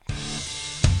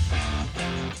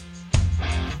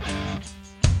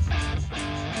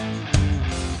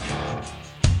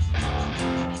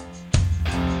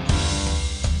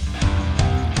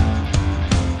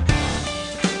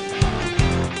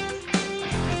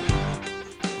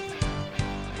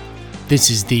This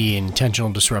is the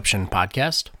Intentional Disruption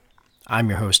Podcast. I'm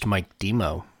your host, Mike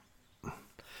Demo.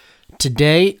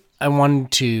 Today, I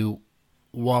wanted to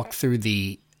walk through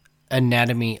the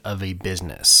anatomy of a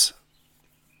business.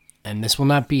 And this will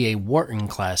not be a Wharton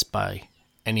class by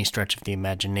any stretch of the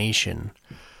imagination.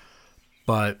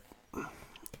 But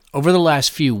over the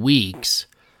last few weeks,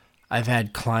 I've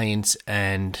had clients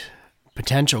and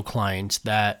potential clients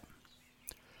that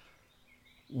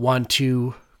want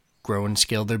to grow and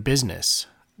scale their business.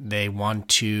 They want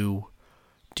to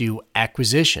do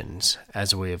acquisitions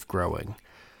as a way of growing.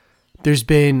 There's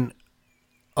been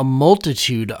a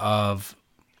multitude of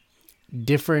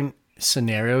different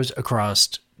scenarios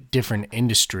across different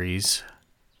industries,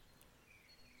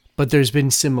 but there's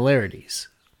been similarities.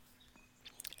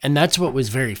 And that's what was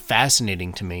very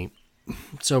fascinating to me.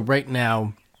 So right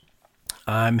now,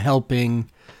 I'm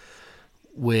helping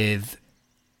with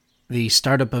the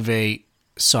startup of a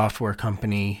software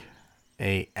company,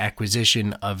 a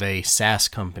acquisition of a SaaS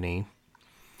company,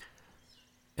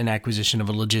 an acquisition of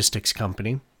a logistics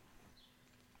company,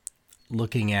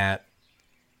 looking at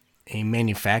a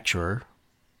manufacturer,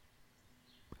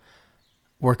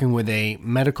 working with a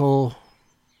medical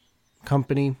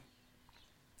company.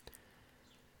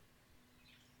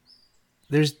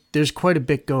 There's quite a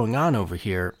bit going on over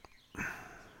here.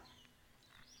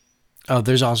 Oh,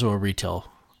 there's also a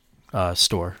retail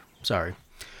store. Sorry.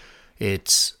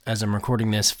 It's, as I'm recording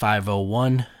this,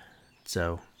 5:01,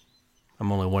 so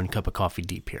I'm only one cup of coffee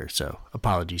deep here, so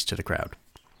apologies to the crowd.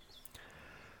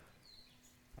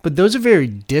 But those are very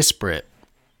disparate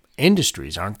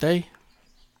industries, aren't they?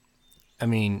 I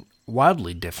mean,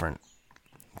 wildly different.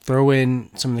 Throw in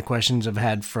some of the questions I've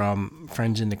had from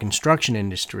friends in the construction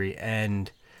industry, and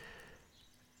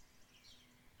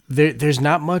there's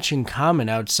not much in common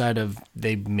outside of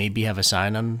they maybe have a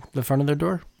sign on the front of their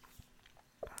door.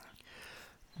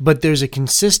 But there's a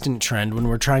consistent trend when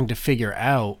we're trying to figure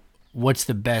out what's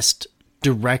the best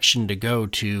direction to go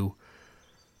to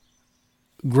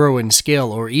grow and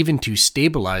scale, or even to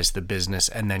stabilize the business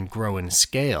and then grow and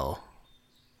scale,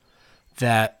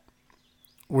 that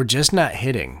we're just not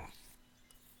hitting.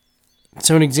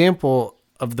 So an example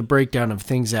of the breakdown of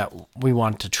things that we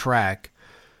want to track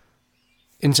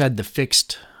inside the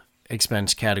fixed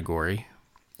expense category,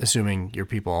 assuming your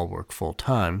people all work full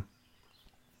time,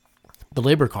 the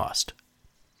labor cost.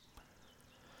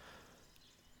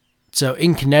 So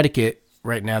in Connecticut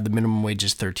right now, the minimum wage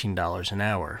is $13 an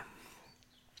hour.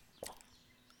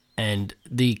 And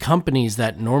the companies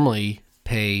that normally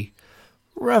pay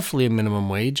roughly a minimum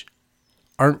wage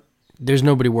there's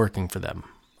nobody working for them.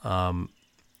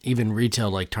 Even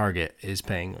retail like Target is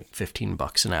paying like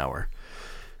 $15 an hour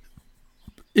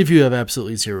if you have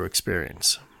absolutely zero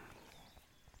experience.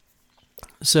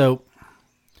 So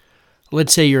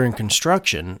let's say you're in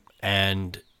construction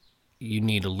and you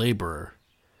need a laborer.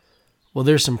 Well,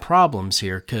 there's some problems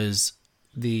here because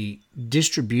the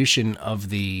distribution of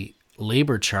the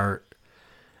labor chart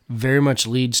very much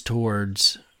leads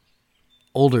towards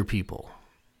older people.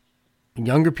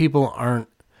 Younger people aren't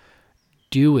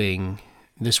doing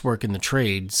this work in the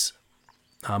trades,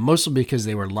 mostly because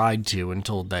they were lied to and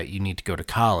told that you need to go to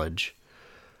college.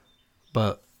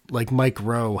 But like Mike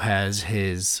Rowe has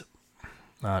his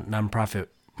nonprofit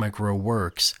Mike Rowe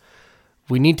Works,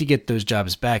 we need to get those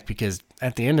jobs back because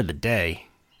at the end of the day,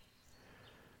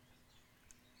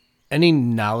 any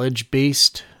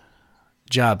knowledge-based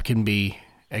job can be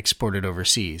exported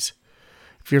overseas.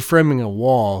 If you're framing a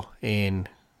wall in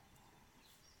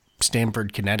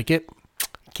Stamford, Connecticut,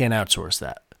 you can't outsource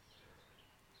that.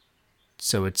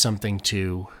 So it's something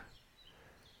to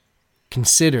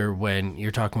consider when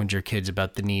you're talking with your kids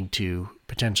about the need to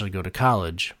potentially go to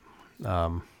college.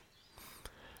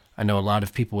 I know a lot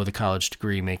of people with a college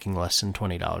degree making less than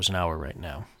 $20 an hour right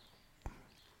now.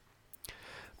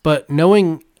 But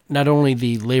knowing not only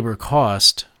the labor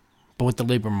cost, but what the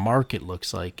labor market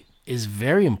looks like is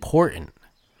very important.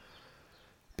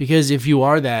 Because if you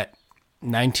are that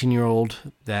 19-year-old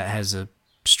that has a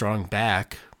strong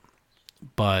back,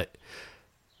 but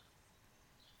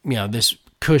this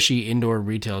cushy indoor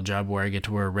retail job where I get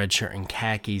to wear a red shirt and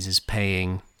khakis is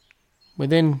paying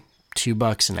within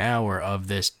 $2 an hour of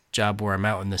this job where I'm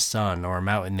out in the sun or I'm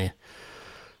out in the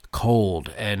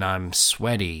cold and I'm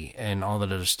sweaty and all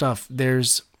that other stuff,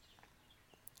 there's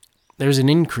an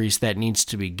increase that needs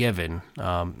to be given.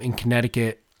 In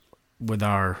Connecticut, with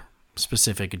our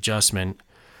specific adjustment,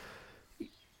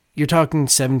 you're talking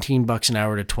 $17 an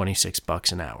hour to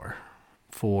 $26 an hour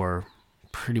for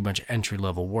pretty much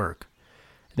entry-level work.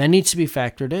 That needs to be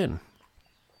factored in.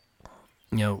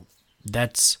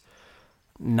 That's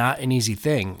not an easy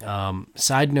thing.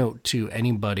 Side note to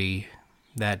anybody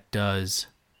that does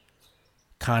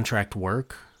contract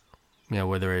work,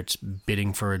 whether it's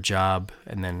bidding for a job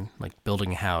and then like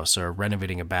building a house or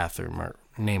renovating a bathroom or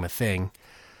name a thing.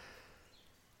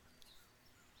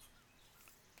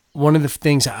 One of the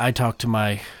things I talk to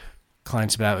my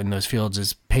clients about in those fields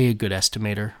is pay a good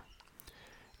estimator.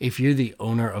 If you're the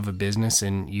owner of a business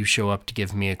and you show up to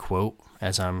give me a quote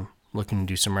as I'm looking to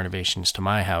do some renovations to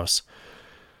my house,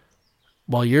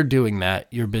 while you're doing that,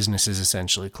 your business is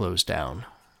essentially closed down.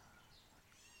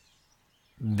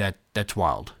 That's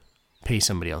wild. Pay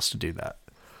somebody else to do that.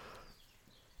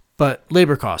 But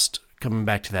labor cost, coming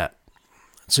back to that.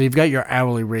 So you've got your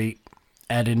hourly rate,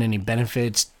 add in any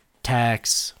benefits,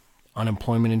 tax,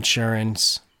 unemployment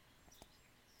insurance,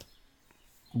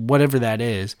 whatever that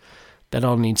is, that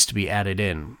all needs to be added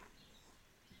in.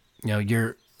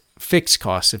 Your fixed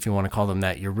costs, if you want to call them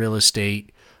that, your real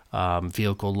estate,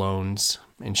 vehicle loans,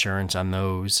 insurance on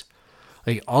those,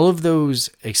 like all of those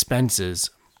expenses,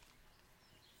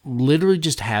 literally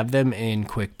just have them in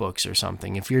QuickBooks or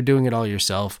something. If you're doing it all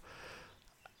yourself,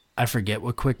 I forget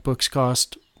what QuickBooks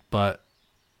cost, but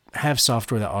have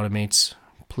software that automates,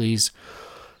 please.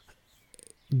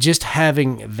 Just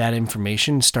having that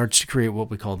information starts to create what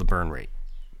we call the burn rate.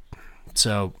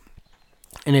 So,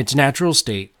 in its natural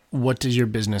state, what does your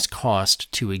business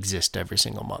cost to exist every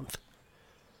single month?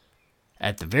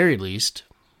 At the very least,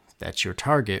 that's your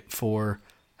target for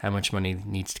how much money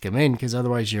needs to come in, because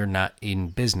otherwise you're not in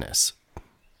business.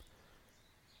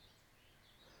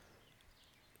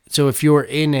 So if you're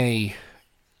in a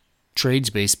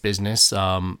trades-based business,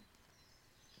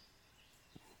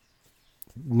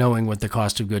 knowing what the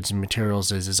cost of goods and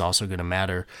materials is also going to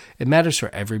matter. It matters for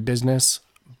every business,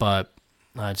 but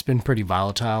it's been pretty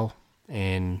volatile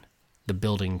in the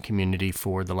building community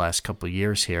for the last couple of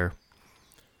years here.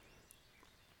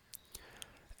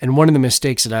 And one of the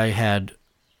mistakes that I had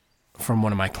from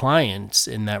one of my clients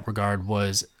in that regard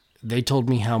was they told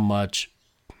me how much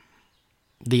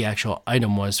the actual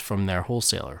item was from their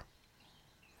wholesaler.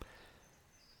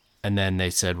 And then they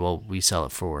said, well, we sell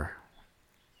it for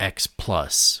X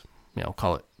plus,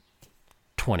 call it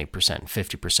 20%,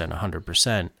 50%,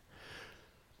 100%.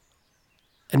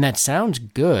 And that sounds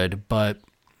good, but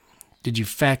did you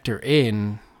factor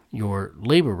in your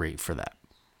labor rate for that?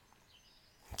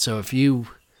 So if you,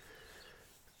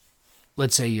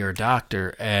 let's say you're a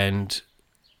doctor and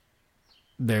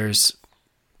there's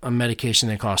a medication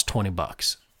that costs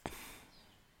 $20.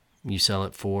 You sell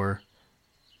it for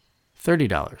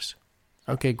 $30.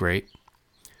 Okay, great.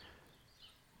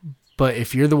 But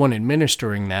if you're the one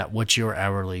administering that, what's your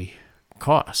hourly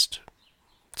cost?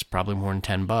 It's probably more than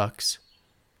 $10.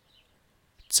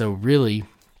 So really,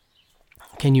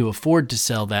 can you afford to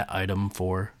sell that item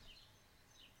for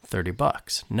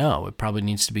 $30? No, it probably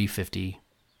needs to be $50,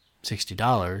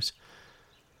 $60.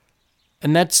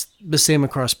 And that's the same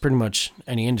across pretty much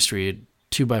any industry. A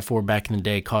 2x4 back in the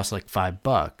day cost like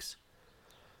 $5.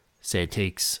 Say it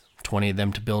takes 20 of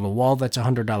them to build a wall, that's a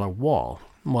 $100 wall.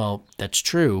 Well, that's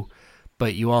true,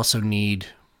 but you also need,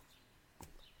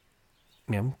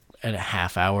 a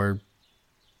half hour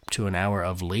to an hour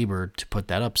of labor to put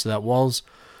that up. So that wall's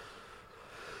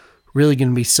really going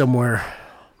to be somewhere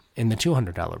in the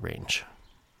 $200 range.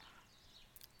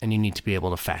 And you need to be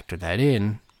able to factor that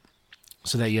in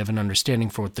so that you have an understanding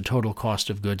for what the total cost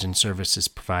of goods and services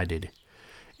provided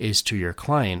is to your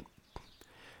client.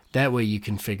 That way you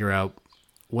can figure out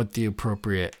what the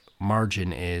appropriate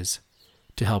margin is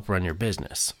to help run your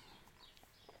business.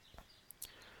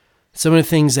 Some of the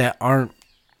things that aren't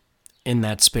in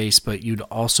that space, but you'd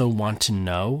also want to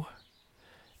know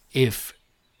if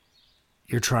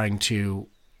you're trying to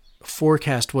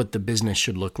forecast what the business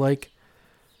should look like.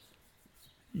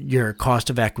 Your cost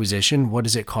of acquisition, what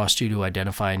does it cost you to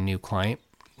identify a new client?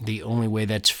 The only way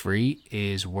that's free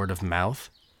is word of mouth.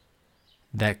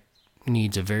 That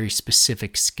needs a very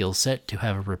specific skill set to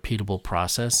have a repeatable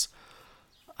process.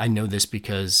 I know this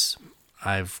because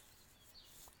I've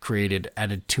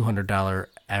at a $200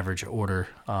 average order,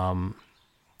 about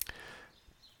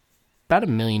 $1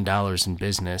 million in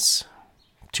business,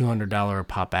 $200 a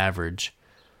pop average,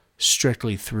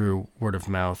 strictly through word of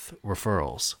mouth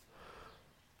referrals.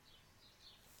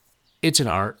 It's an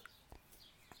art.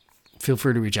 Feel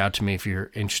free to reach out to me if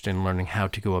you're interested in learning how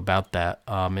to go about that.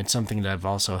 It's something that I've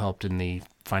also helped in the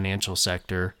financial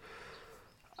sector.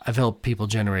 I've helped people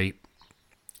generate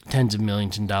tens of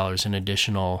millions of dollars in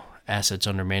additional assets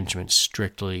under management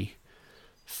strictly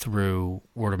through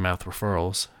word of mouth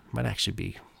referrals. Might actually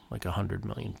be like 100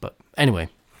 million. But anyway,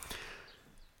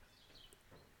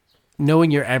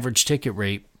 knowing your average ticket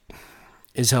rate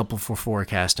is helpful for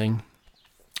forecasting.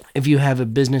 If you have a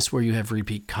business where you have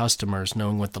repeat customers,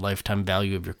 knowing what the lifetime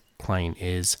value of your client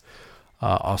is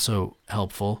also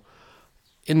helpful.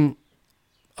 In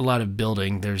a lot of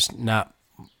building, there's not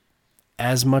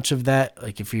as much of that.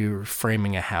 Like if you're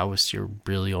framing a house, you're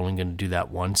really only going to do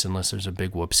that once unless there's a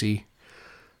big whoopsie.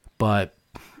 But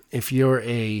if you're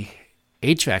a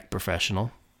HVAC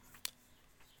professional,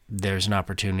 there's an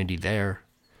opportunity there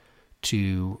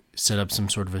to set up some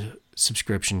sort of a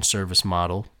subscription service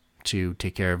model to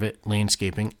take care of it.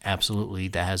 Landscaping, absolutely,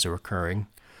 that has a recurring.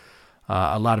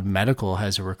 A lot of medical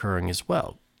has a recurring as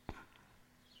well.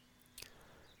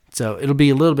 So it'll be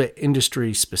a little bit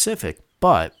industry specific,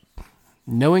 but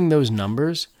knowing those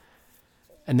numbers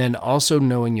and then also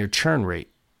knowing your churn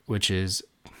rate, which is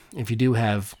if you do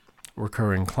have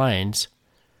recurring clients,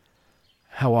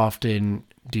 how often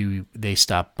do they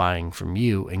stop buying from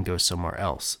you and go somewhere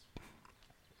else?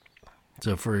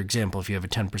 So for example, if you have a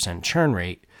 10% churn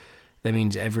rate, that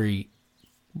means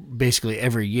basically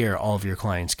every year all of your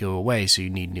clients go away, so you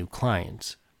need new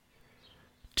clients.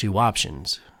 2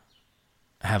 options: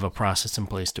 have a process in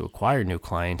place to acquire new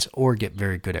clients, or get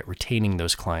very good at retaining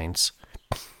those clients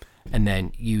and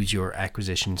then use your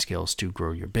acquisition skills to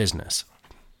grow your business.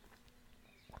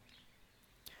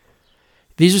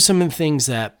 These are some of the things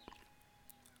that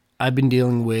I've been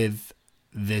dealing with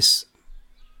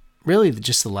really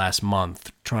just the last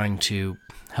month, trying to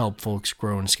help folks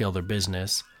grow and scale their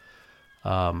business.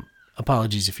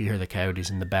 Apologies if you hear the coyotes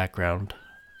in the background.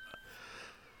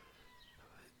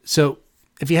 So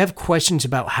if you have questions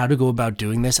about how to go about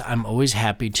doing this, I'm always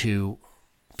happy to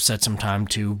set some time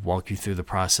to walk you through the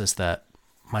process that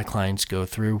my clients go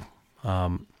through.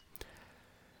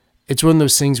 It's one of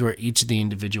those things where each of the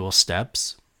individual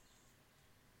steps,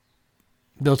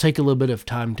 they'll take a little bit of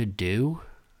time to do,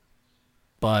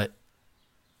 but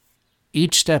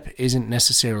each step isn't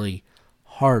necessarily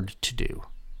hard to do.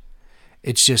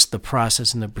 It's just the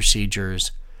process and the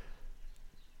procedures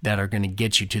that are going to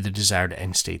get you to the desired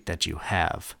end state that you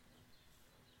have.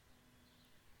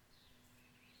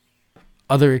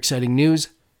 Other exciting news,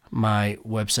 my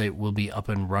website will be up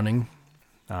and running,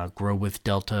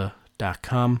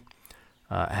 growwithdelta.com.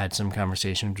 I had some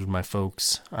conversations with my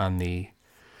folks on the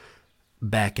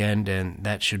back end, and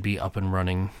that should be up and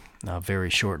running very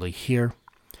shortly here.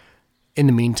 In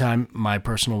the meantime, my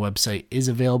personal website is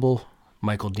available,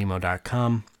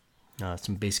 michaeldemo.com.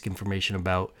 Some basic information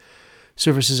about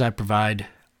services I provide.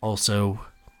 Also,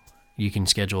 you can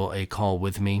schedule a call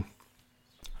with me.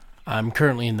 I'm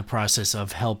currently in the process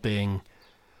of helping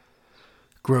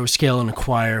grow, scale, and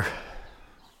acquire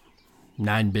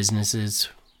 9 businesses,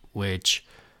 which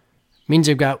means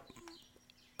I've got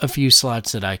a few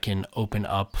slots that I can open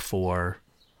up for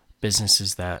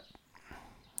businesses that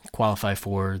qualify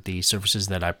for the services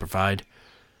that I provide.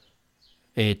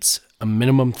 It's a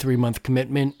minimum 3-month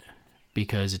commitment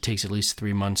because it takes at least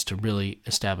 3 months to really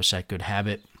establish that good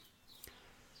habit.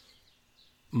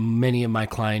 Many of my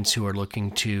clients who are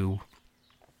looking to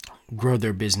grow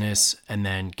their business and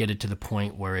then get it to the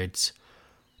point where it's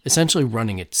essentially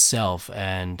running itself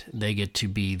and they get to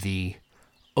be the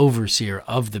overseer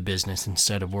of the business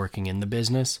instead of working in the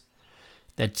business,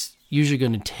 that's usually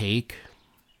going to take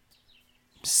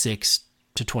 6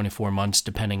 to 24 months,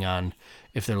 depending on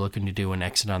if they're looking to do an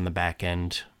exit on the back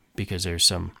end, because there's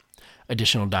some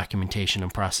additional documentation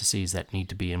and processes that need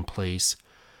to be in place.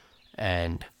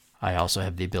 And I also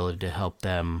have the ability to help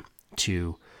them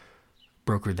to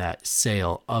broker that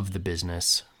sale of the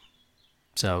business.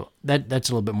 So that's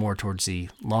a little bit more towards the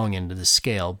long end of the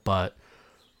scale, but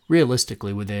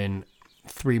realistically, within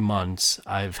 3 months,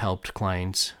 I've helped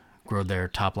clients grow their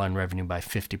top line revenue by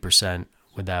 50%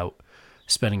 without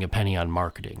spending a penny on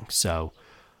marketing. So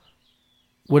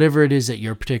whatever it is that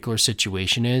your particular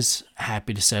situation is,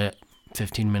 happy to set a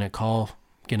 15-minute call,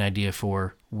 get an idea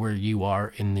for where you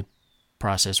are in the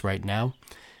process right now,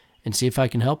 and see if I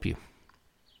can help you.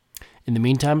 In the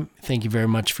meantime, thank you very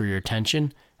much for your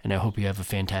attention, and I hope you have a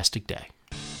fantastic day.